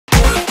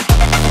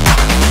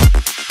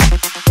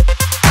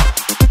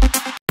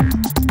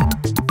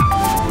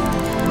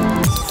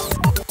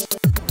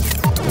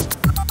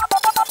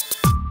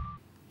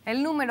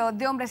número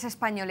de hombres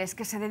españoles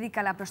que se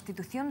dedican a la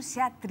prostitución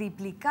se ha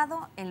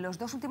triplicado en los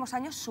 2 últimos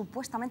años,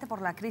 supuestamente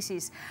por la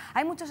crisis.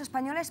 Hay muchos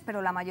españoles,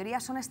 pero la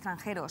mayoría son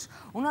extranjeros.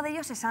 Uno de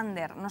ellos es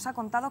Ander. Nos ha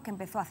contado que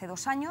empezó hace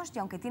 2 años y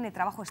aunque tiene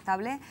trabajo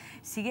estable,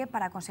 sigue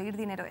para conseguir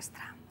dinero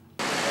extra.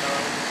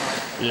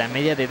 La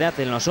media de edad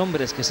en los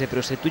hombres que se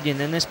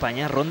prostituyen en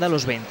España ronda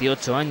los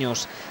 28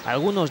 años.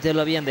 Algunos ya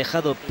lo habían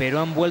dejado,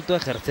 pero han vuelto a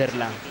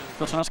ejercerla.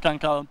 Personas que han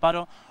quedado en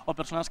paro o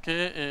personas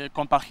que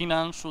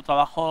compaginan su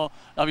trabajo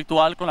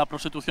habitual con la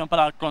prostitución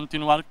para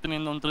continuar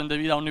teniendo un tren de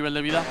vida, un nivel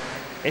de vida.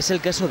 Es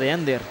el caso de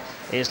Ander.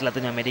 Es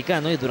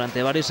latinoamericano y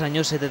durante varios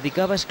años se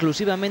dedicaba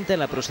exclusivamente a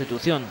la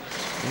prostitución.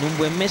 En un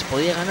buen mes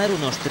podía ganar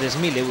unos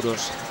 3.000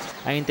 euros.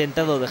 Ha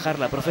intentado dejar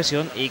la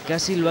profesión y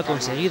casi lo ha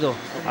conseguido.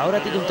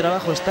 Ahora tiene un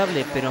trabajo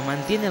estable, pero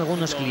mantiene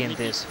algunos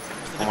clientes.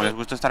 Como les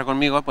gusta estar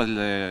conmigo, pues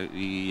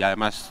y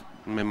además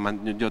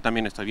yo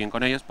también estoy bien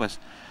con ellos, pues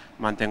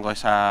mantengo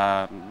ese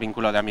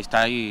vínculo de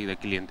amistad y de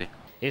cliente.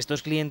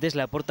 Estos clientes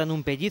le aportan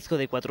un pellizco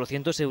de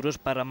 400 euros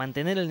para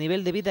mantener el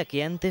nivel de vida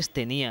que antes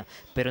tenía,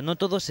 pero no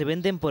todos se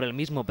venden por el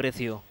mismo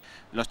precio.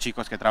 Los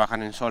chicos que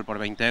trabajan en Sol por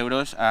 20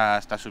 euros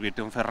hasta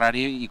subirte un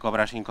Ferrari y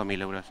cobrar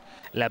 5.000 euros.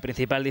 La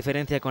principal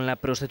diferencia con la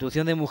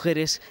prostitución de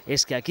mujeres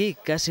es que aquí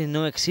casi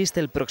no existe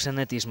el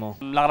proxenetismo.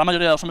 La gran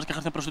mayoría de los hombres que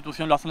ejercen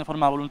prostitución lo hacen de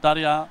forma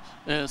voluntaria,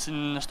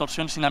 sin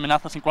extorsión, sin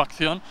amenaza, sin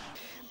coacción.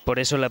 Por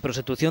eso la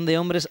prostitución de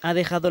hombres ha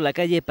dejado la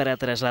calle para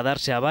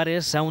trasladarse a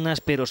bares, saunas,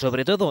 pero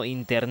sobre todo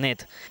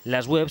Internet.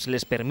 Las webs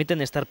les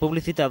permiten estar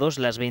publicitados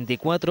las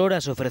 24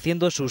 horas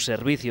ofreciendo sus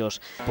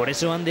servicios. Por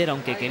eso Ander,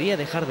 aunque quería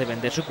dejar de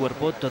vender su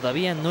cuerpo,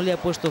 todavía no le ha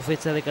puesto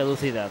fecha de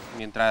caducidad.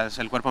 Mientras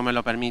el cuerpo me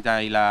lo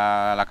permita y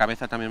la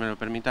cabeza también me lo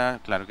permita,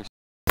 claro que